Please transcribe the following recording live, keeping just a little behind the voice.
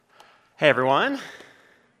Hey everyone,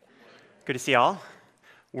 good to see y'all.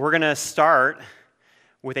 We're going to start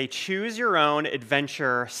with a choose your own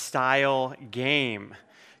adventure style game.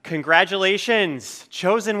 Congratulations,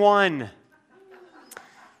 chosen one.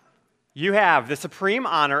 You have the supreme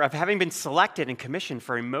honor of having been selected and commissioned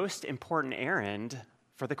for a most important errand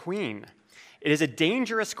for the Queen. It is a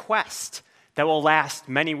dangerous quest that will last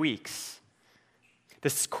many weeks.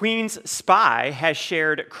 The Queen's spy has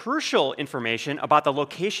shared crucial information about the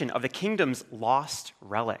location of the kingdom's lost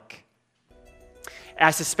relic.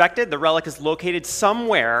 As suspected, the relic is located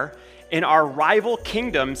somewhere in our rival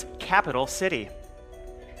kingdom's capital city.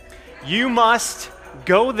 You must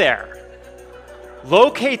go there,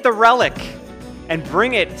 locate the relic, and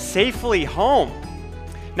bring it safely home.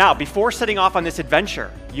 Now, before setting off on this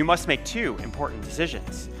adventure, you must make two important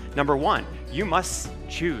decisions. Number one, you must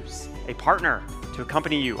choose a partner to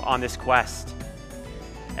accompany you on this quest.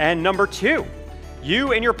 And number two,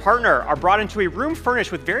 you and your partner are brought into a room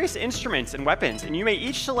furnished with various instruments and weapons, and you may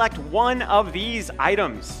each select one of these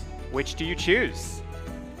items. Which do you choose?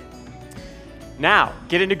 Now,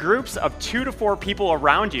 get into groups of 2 to 4 people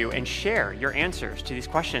around you and share your answers to these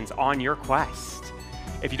questions on your quest.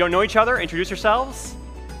 If you don't know each other, introduce yourselves.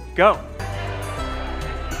 Go.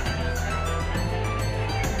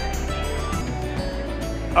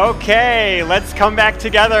 Okay, let's come back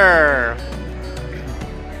together.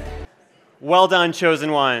 Well done,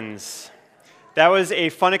 chosen ones. That was a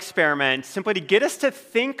fun experiment simply to get us to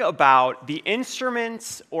think about the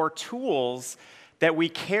instruments or tools that we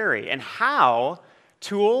carry and how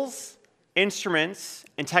tools, instruments,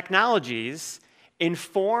 and technologies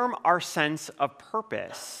inform our sense of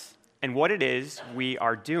purpose and what it is we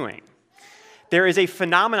are doing. There is a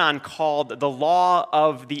phenomenon called the law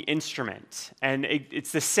of the instrument, and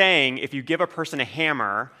it's the saying, if you give a person a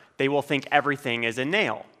hammer, they will think everything is a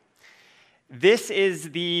nail. This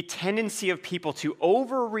is the tendency of people to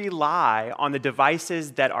over-rely on the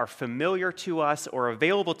devices that are familiar to us or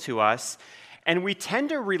available to us, and we tend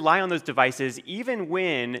to rely on those devices even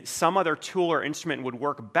when some other tool or instrument would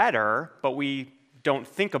work better, but we don't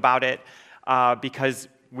think about it because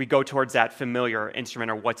we go towards that familiar instrument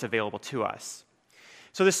or what's available to us.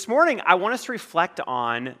 So this morning, I want us to reflect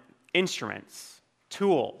on instruments,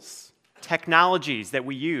 tools, technologies that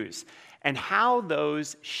we use, and how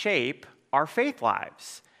those shape our faith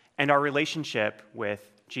lives and our relationship with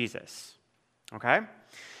Jesus. Okay?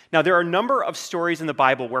 Now, there are a number of stories in the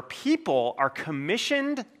Bible where people are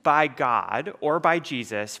commissioned by God or by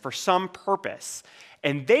Jesus for some purpose,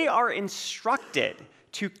 and they are instructed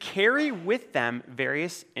to carry with them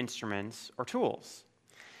various instruments or tools.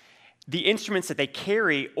 The instruments that they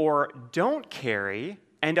carry or don't carry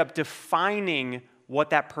end up defining what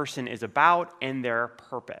that person is about and their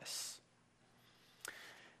purpose.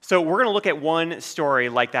 So we're going to look at one story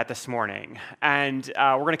like that this morning, and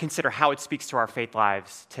we're going to consider how it speaks to our faith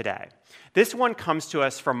lives today. This one comes to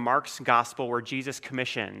us from Mark's gospel, where Jesus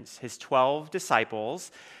commissions his 12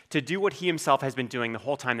 disciples to do what he himself has been doing the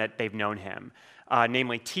whole time that they've known him,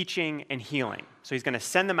 namely teaching and healing. So he's going to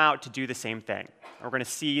send them out to do the same thing. We're going to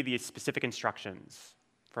see the specific instructions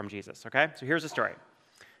from Jesus, okay? So here's the story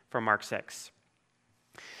from Mark 6.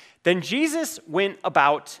 Then Jesus went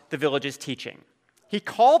about the villages teaching. He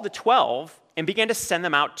called the 12 and began to send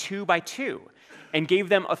them out 2 by 2 and gave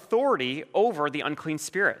them authority over the unclean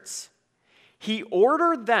spirits. He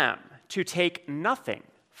ordered them to take nothing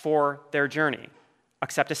for their journey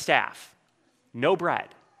except a staff, no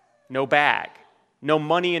bread, no bag, no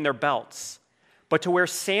money in their belts, but to wear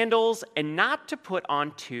sandals and not to put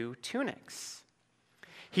on 2 tunics.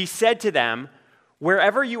 He said to them,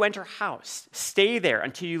 "Wherever you enter house, stay there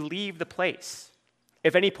until you leave the place.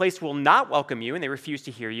 If any place will not welcome you and they refuse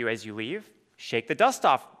to hear you as you leave, shake the dust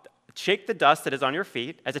that is on your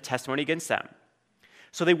feet as a testimony against them."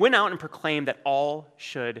 So they went out and proclaimed that all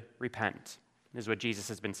should repent. This is what Jesus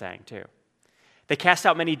has been saying too. They cast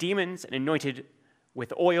out many demons and anointed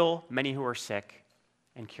with oil many who were sick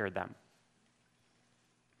and cured them.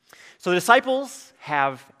 So the disciples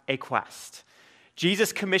have a quest.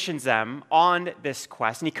 Jesus commissions them on this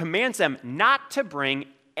quest, and he commands them not to bring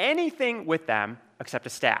anything with them except a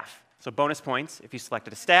staff. So bonus points if you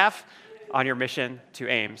selected a staff on your mission to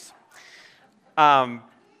Ames.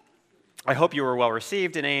 I hope you were well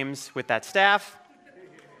received in Ames with that staff.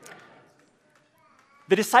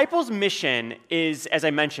 The disciples' mission is, as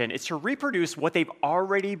I mentioned, is to reproduce what they've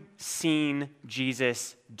already seen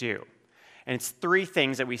Jesus do. And it's 3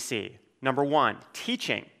 things that we see. Number 1,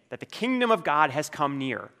 teaching that the kingdom of God has come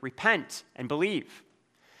near. Repent and believe.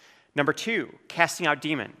 Number 2, casting out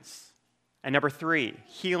demons. And number 3,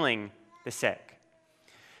 healing the sick.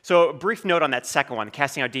 So a brief note on that second one,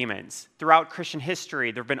 casting out demons. Throughout Christian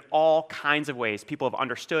history, there have been all kinds of ways people have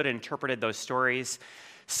understood and interpreted those stories.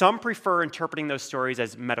 Some prefer interpreting those stories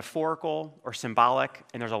as metaphorical or symbolic,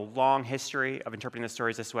 and there's a long history of interpreting the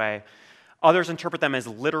stories this way. Others interpret them as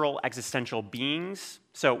literal existential beings.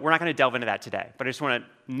 So we're not going to delve into that today, but I just want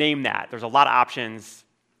to name that. There's a lot of options.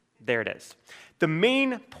 There it is. The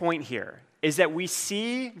main point here is that we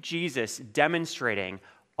see Jesus demonstrating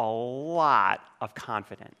a lot of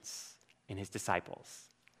confidence in his disciples.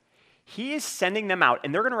 He is sending them out,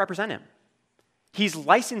 and they're going to represent him. He's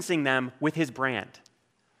licensing them with his brand.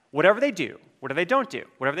 Whatever they do, whatever they don't do,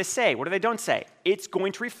 whatever they say, whatever they don't say, it's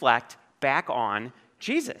going to reflect back on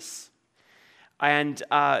Jesus. And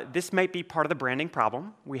this might be part of the branding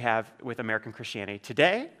problem we have with American Christianity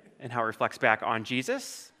today and how it reflects back on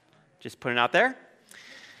Jesus. Just putting it out there.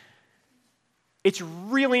 It's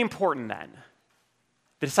really important then.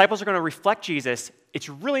 The disciples are going to reflect Jesus. It's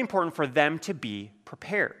really important for them to be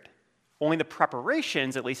prepared. Only the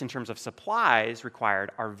preparations, at least in terms of supplies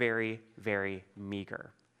required, are very, very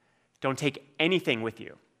meager. Don't take anything with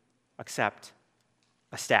you except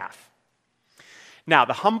a staff. Now,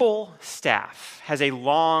 the humble staff has a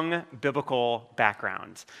long biblical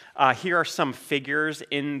background. Here are some figures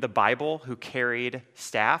in the Bible who carried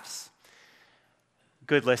staffs.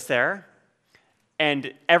 Good list there.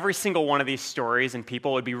 And every single one of these stories and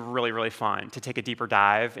people would be really, really fun to take a deeper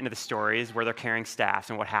dive into the stories where they're carrying staffs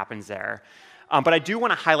and what happens there. But I do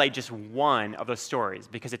want to highlight just one of those stories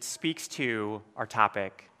because it speaks to our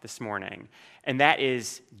topic this morning, and that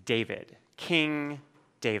is David, King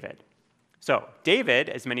David. So David,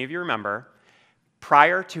 as many of you remember,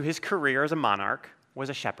 prior to his career as a monarch, was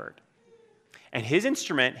a shepherd. And his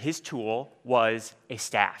instrument, his tool, was a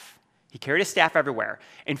staff. He carried a staff everywhere.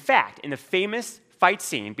 In fact, in the famous fight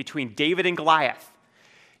scene between David and Goliath,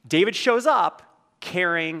 David shows up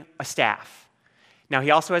carrying a staff. Now, he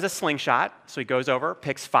also has a slingshot, so he goes over,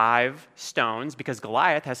 picks 5 stones, because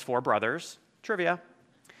Goliath has 4 brothers. Trivia.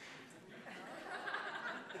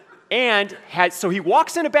 So he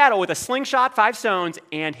walks into battle with a slingshot, 5 stones,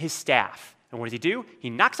 and his staff. And what does he do? He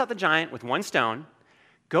knocks out the giant with 1 stone,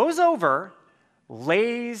 goes over,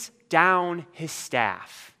 lays down his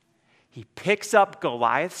staff. He picks up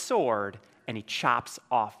Goliath's sword, and he chops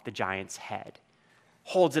off the giant's head.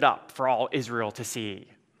 Holds it up for all Israel to see.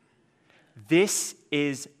 This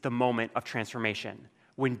is the moment of transformation,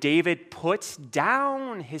 when David puts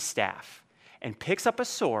down his staff and picks up a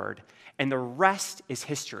sword, and the rest is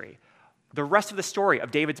history. The rest of the story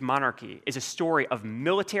of David's monarchy is a story of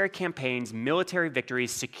military campaigns, military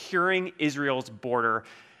victories, securing Israel's border,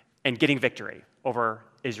 and getting victory over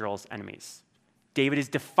Israel's enemies. David is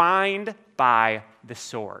defined by the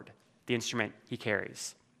sword, the instrument he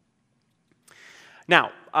carries.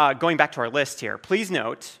 Now, going back to our list here, please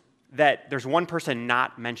note that there's one person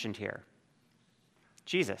not mentioned here.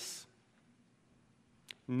 Jesus.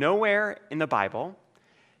 Nowhere in the Bible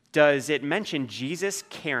does it mention Jesus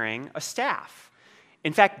carrying a staff.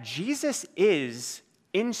 In fact, Jesus is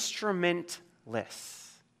instrumentless.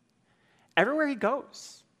 Everywhere he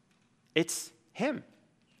goes, it's him.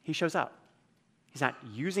 He shows up. He's not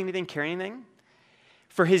using anything, carrying anything.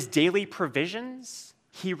 For his daily provisions,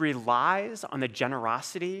 he relies on the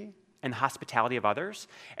generosity and the hospitality of others.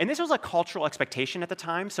 And this was a cultural expectation at the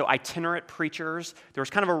time, so itinerant preachers, there was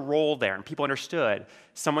kind of a role there, and people understood,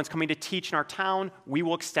 someone's coming to teach in our town, we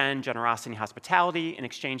will extend generosity and hospitality in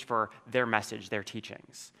exchange for their message, their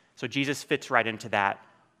teachings. So Jesus fits right into that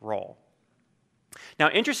role. Now,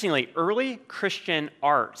 interestingly, early Christian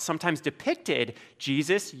art sometimes depicted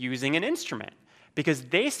Jesus using an instrument because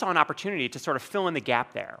they saw an opportunity to sort of fill in the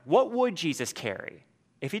gap there. What would Jesus carry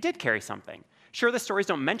if he did carry something? Sure, the stories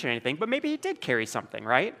don't mention anything, but maybe he did carry something,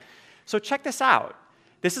 right? So check this out.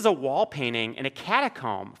 This is a wall painting in a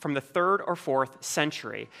catacomb from the 3rd or 4th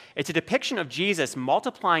century. It's a depiction of Jesus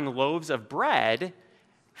multiplying loaves of bread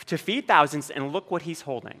to feed thousands, and look what he's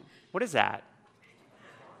holding. What is that?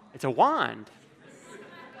 It's a wand.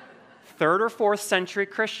 3rd or 4th century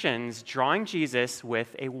Christians drawing Jesus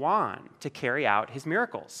with a wand to carry out his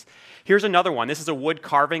miracles. Here's another one. This is a wood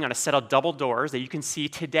carving on a set of double doors that you can see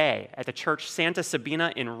today at the church Santa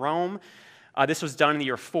Sabina in Rome. This was done in the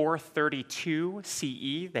year 432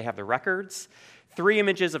 CE. They have the records. 3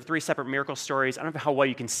 images of 3 separate miracle stories. I don't know how well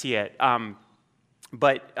you can see it,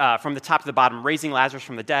 but from the top to the bottom, raising Lazarus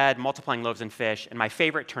from the dead, multiplying loaves and fish, and my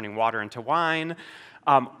favorite, turning water into wine.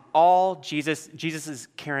 All Jesus is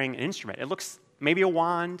carrying an instrument. It looks maybe a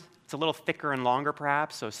wand. It's a little thicker and longer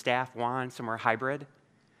perhaps, so staff, wand, somewhere hybrid.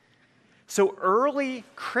 So early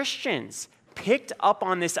Christians picked up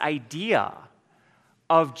on this idea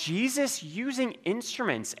of Jesus using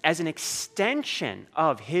instruments as an extension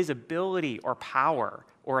of his ability or power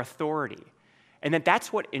or authority. And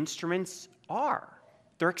that's what instruments are.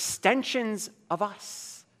 They're extensions of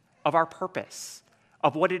us, of our purpose,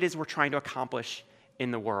 of what it is we're trying to accomplish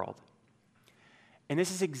in the world. And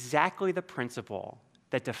this is exactly the principle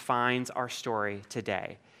that defines our story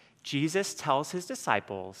today. Jesus tells his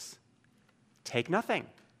disciples, take nothing,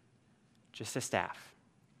 just a staff.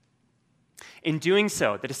 In doing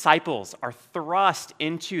so, the disciples are thrust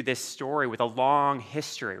into this story with a long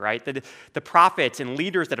history, right? The prophets and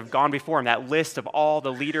leaders that have gone before him, that list of all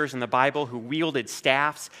the leaders in the Bible who wielded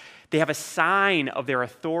staffs, they have a sign of their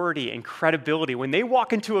authority and credibility. When they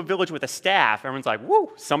walk into a village with a staff, everyone's like,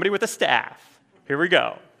 woo, somebody with a staff. Here we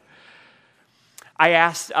go. I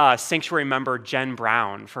asked Sanctuary member Jen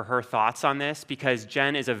Brown for her thoughts on this because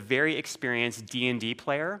Jen is a very experienced D&D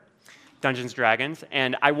player, Dungeons & Dragons,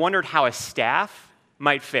 and I wondered how a staff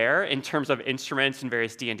might fare in terms of instruments and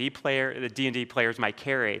various the D&D players might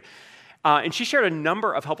carry. And she shared a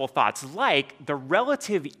number of helpful thoughts, like the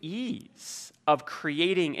relative ease of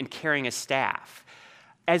creating and carrying a staff,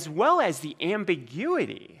 as well as the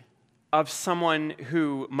ambiguity of someone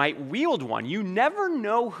who might wield one. You never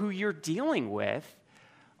know who you're dealing with,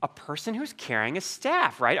 a person who's carrying a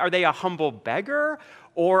staff, right? Are they a humble beggar?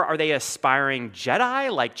 Or are they aspiring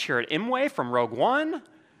Jedi like Chirrut Imwe from Rogue One?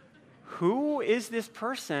 Who is this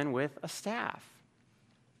person with a staff?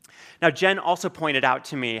 Now, Jen also pointed out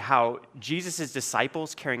to me how Jesus'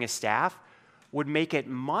 disciples carrying a staff would make it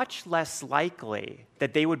much less likely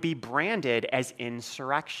that they would be branded as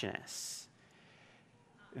insurrectionists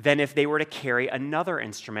than if they were to carry another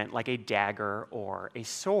instrument like a dagger or a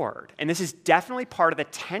sword. And this is definitely part of the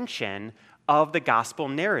tension of the gospel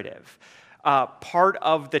narrative. Part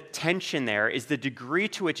of the tension there is the degree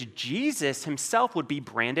to which Jesus himself would be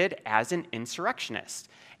branded as an insurrectionist.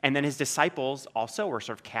 And then his disciples also were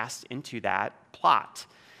sort of cast into that plot.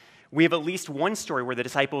 We have at least one story where the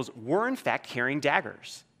disciples were in fact carrying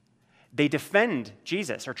daggers. They defend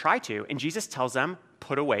Jesus, or try to, and Jesus tells them,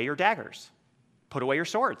 put away your daggers. Put away your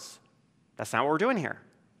swords. That's not what we're doing here.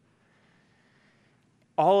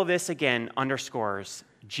 All of this, again, underscores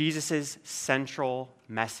Jesus' central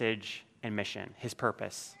message and mission, his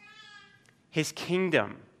purpose. His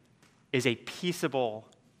kingdom is a peaceable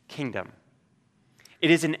kingdom.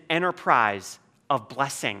 It is an enterprise of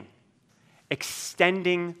blessing,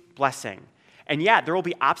 extending blessing. And yeah, there will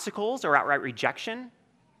be obstacles or outright rejection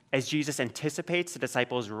as Jesus anticipates the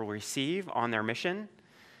disciples will receive on their mission.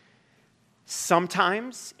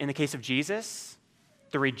 Sometimes, in the case of Jesus,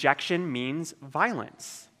 the rejection means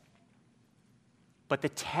violence. But the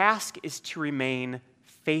task is to remain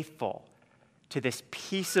faithful to this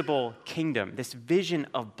peaceable kingdom, this vision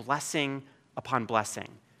of blessing upon blessing.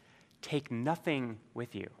 Take nothing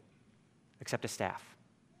with you except a staff.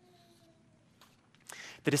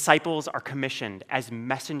 The disciples are commissioned as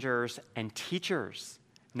messengers and teachers,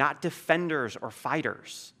 not defenders or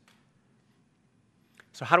fighters.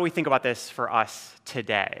 So how do we think about this for us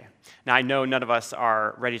today? Now, I know none of us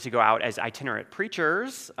are ready to go out as itinerant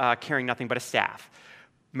preachers carrying nothing but a staff.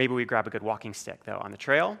 Maybe we grab a good walking stick, though, on the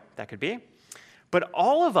trail. That could be. But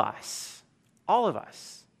all of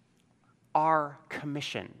us are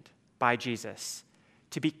commissioned by Jesus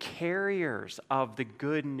to be carriers of the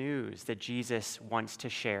good news that Jesus wants to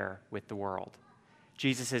share with the world,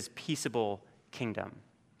 Jesus' peaceable kingdom.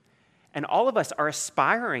 And all of us are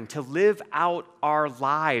aspiring to live out our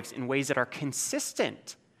lives in ways that are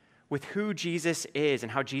consistent with who Jesus is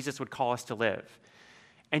and how Jesus would call us to live.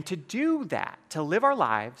 And to do that, to live our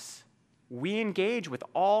lives, we engage with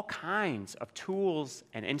all kinds of tools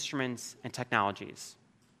and instruments and technologies.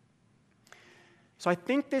 So I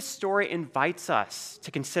think this story invites us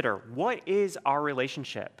to consider, what is our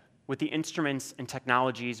relationship with the instruments and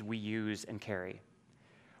technologies we use and carry?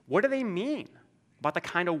 What do they mean about the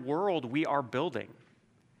kind of world we are building,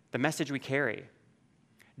 the message we carry?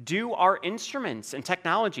 Do our instruments and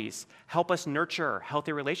technologies help us nurture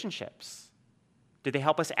healthy relationships? Do they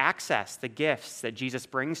help us access the gifts that Jesus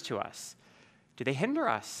brings to us? Do they hinder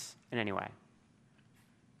us in any way?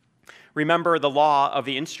 Remember the law of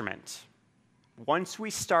the instrument. Once we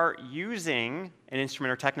start using an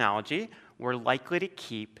instrument or technology, we're likely to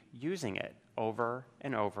keep using it over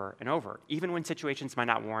and over and over, even when situations might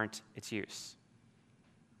not warrant its use.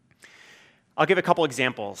 I'll give a couple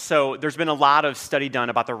examples. So there's been a lot of study done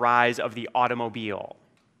about the rise of the automobile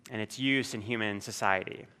and its use in human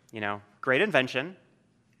society. Great invention,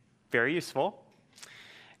 very useful.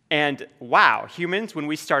 And wow, humans, when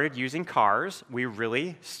we started using cars, we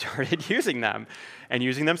really started using them and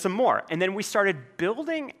using them some more. And then we started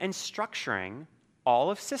building and structuring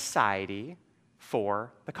all of society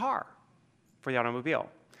for the car, for the automobile.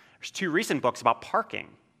 There's 2 recent books about parking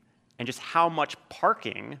and just how much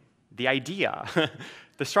parking, the idea,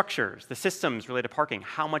 the structures, the systems related to parking,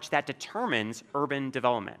 how much that determines urban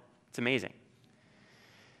development. It's amazing.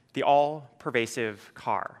 The all-pervasive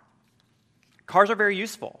car. Cars are very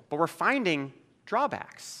useful, but we're finding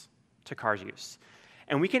drawbacks to cars' use.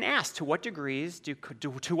 And we can ask, to what degree do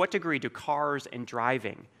cars and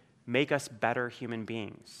driving make us better human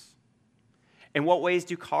beings? In what ways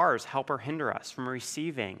do cars help or hinder us from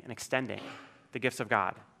receiving and extending the gifts of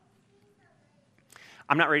God?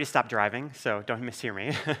 I'm not ready to stop driving, so don't mishear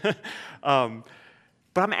me.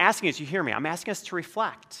 But I'm asking us, you hear me, I'm asking us to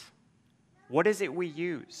reflect. What is it we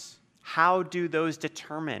use? How do those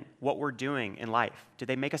determine what we're doing in life? Do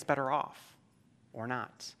they make us better off or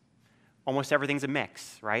not? Almost everything's a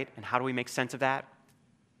mix, right? And how do we make sense of that?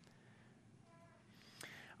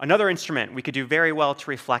 Another instrument we could do very well to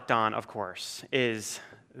reflect on, of course, is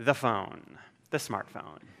the phone, the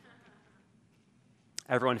smartphone.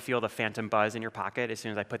 Everyone feel the phantom buzz in your pocket as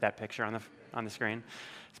soon as I put that picture on the screen?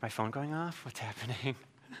 Is my phone going off? What's happening?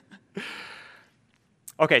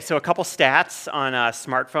 Okay, so a couple stats on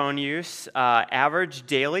smartphone use. Average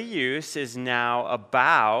daily use is now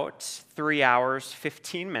about 3 hours,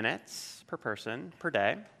 15 minutes per person per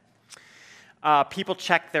day. People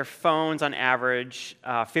check their phones on average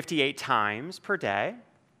 58 times per day.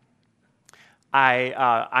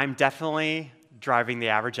 I'm definitely driving the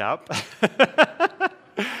average up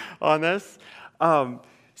on this.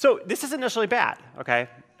 So this isn't necessarily bad, okay?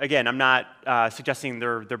 Again, I'm not suggesting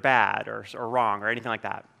they're bad or wrong or anything like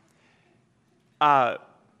that.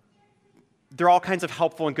 There are all kinds of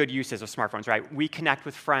helpful and good uses of smartphones, right? We connect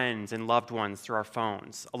with friends and loved ones through our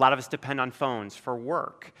phones. A lot of us depend on phones for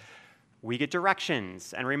work. We get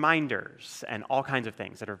directions and reminders and all kinds of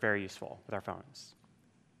things that are very useful with our phones.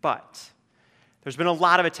 But there's been a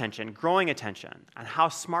lot of attention, growing attention, on how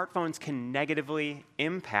smartphones can negatively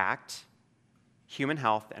impact human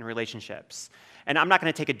health and relationships. And I'm not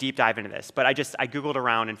going to take a deep dive into this, but I Googled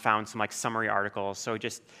around and found some summary articles. So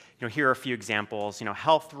just, here are a few examples.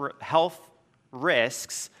 Health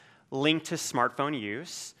risks linked to smartphone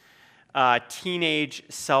use, teenage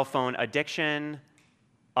cell phone addiction,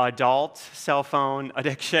 adult cell phone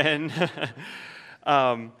addiction,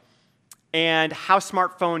 and how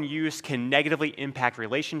smartphone use can negatively impact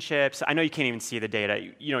relationships. I know you can't even see the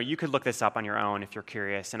data. You could look this up on your own if you're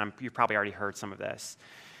curious, and you've probably already heard some of this.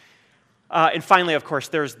 And finally, of course,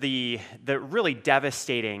 there's the really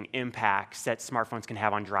devastating impacts that smartphones can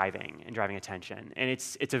have on driving and driving attention. And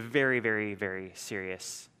it's a very, very, very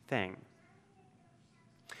serious thing.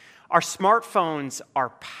 Our smartphones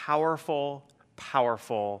are powerful,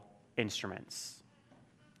 powerful instruments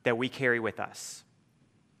that we carry with us.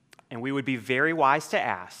 And we would be very wise to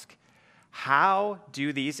ask, how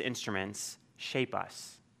do these instruments shape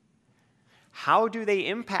us? How do they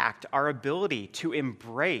impact our ability to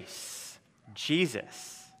embrace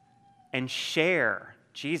Jesus and share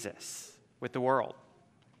Jesus with the world?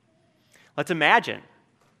 Let's imagine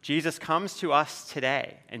Jesus comes to us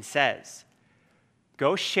today and says,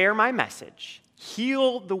 go share my message,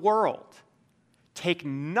 heal the world, take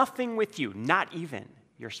nothing with you, not even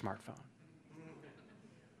your smartphone.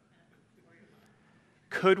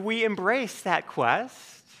 Could we embrace that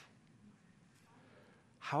quest?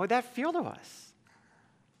 How would that feel to us?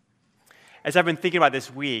 As I've been thinking about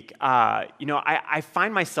this week, I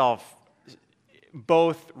find myself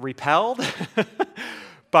both repelled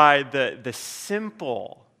by the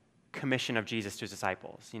simple commission of Jesus to his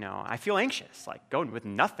disciples. I feel anxious, going with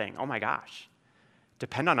nothing. Oh my gosh.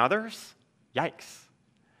 Depend on others? Yikes.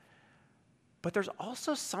 But there's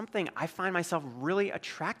also something I find myself really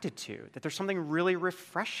attracted to, that there's something really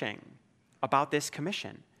refreshing about this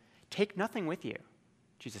commission. Take nothing with you,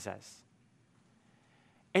 Jesus says.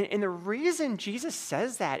 And the reason Jesus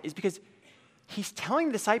says that is because he's telling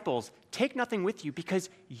the disciples, take nothing with you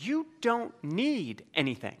because you don't need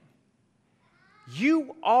anything.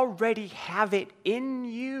 You already have it in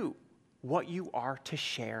you, what you are to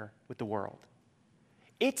share with the world.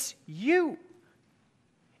 It's you.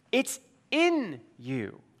 It's in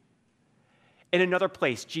you. In another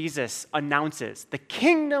place, Jesus announces, the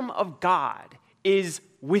kingdom of God is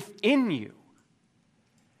within you.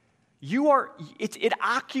 It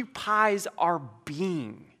occupies our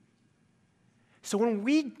being. So when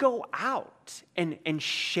we go out and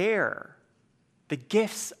share the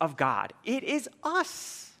gifts of God, it is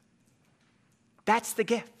us. That's the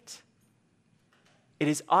gift. It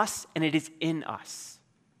is us and it is in us.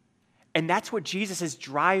 And that's what Jesus is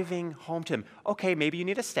driving home to him. Okay, maybe you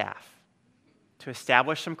need a staff to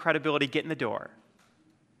establish some credibility, get in the door.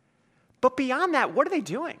 But beyond that, what are they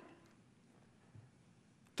doing?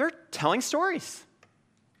 They're telling stories.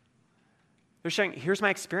 They're showing, here's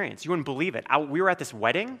my experience. You wouldn't believe it. We were at this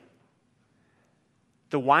wedding.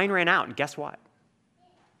 The wine ran out, and guess what?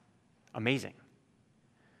 Amazing.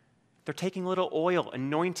 They're taking a little oil,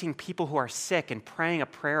 anointing people who are sick and praying a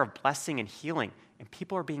prayer of blessing and healing, and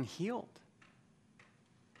people are being healed.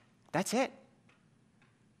 That's it.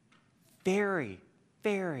 Very,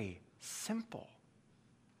 very simple.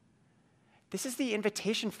 This is the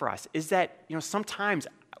invitation for us, is that, sometimes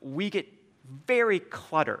we get very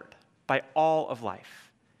cluttered by all of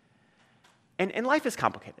life. And life is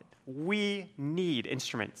complicated. We need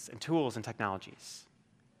instruments and tools and technologies.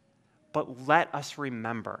 But let us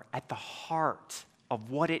remember, at the heart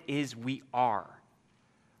of what it is we are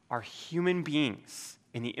human beings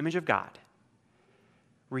in the image of God,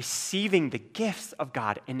 receiving the gifts of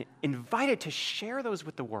God and invited to share those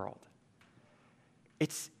with the world.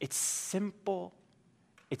 It's simple,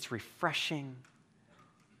 it's refreshing,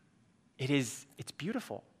 it's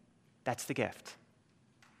beautiful. That's the gift.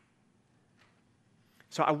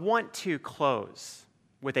 So I want to close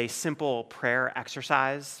with a simple prayer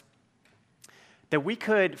exercise that we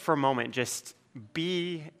could, for a moment, just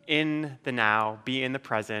be in the now, be in the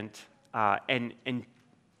present, and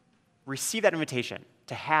receive that invitation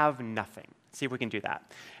to have nothing. See if we can do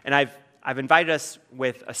that. And I've invited us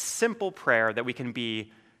with a simple prayer that we can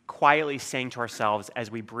be quietly saying to ourselves as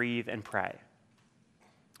we breathe and pray.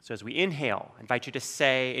 So as we inhale, I invite you to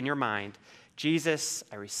say in your mind, Jesus,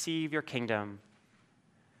 I receive your kingdom.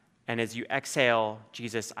 And as you exhale,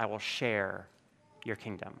 Jesus, I will share your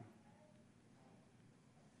kingdom.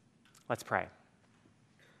 Let's pray.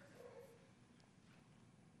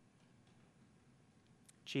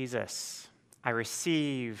 Jesus, I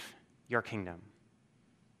receive your kingdom.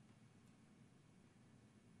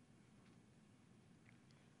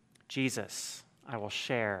 Jesus, I will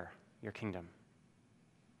share your kingdom.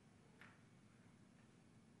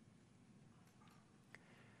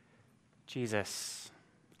 Jesus,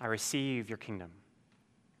 I receive your kingdom.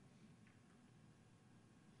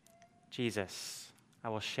 Jesus, I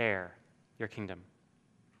will share your kingdom.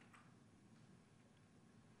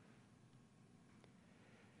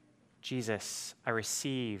 Jesus, I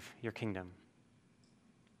receive your kingdom.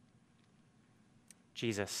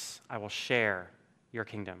 Jesus, I will share your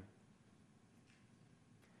kingdom.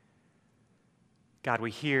 God, we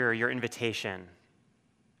hear your invitation.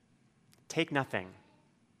 Take nothing.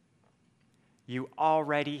 You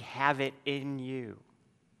already have it in you.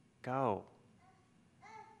 Go.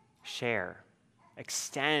 Share.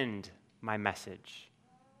 Extend my message.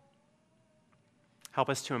 Help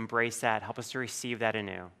us to embrace that. Help us to receive that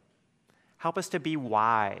anew. Help us to be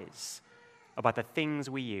wise about the things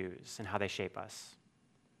we use and how they shape us.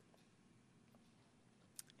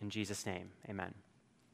 In Jesus' name, amen.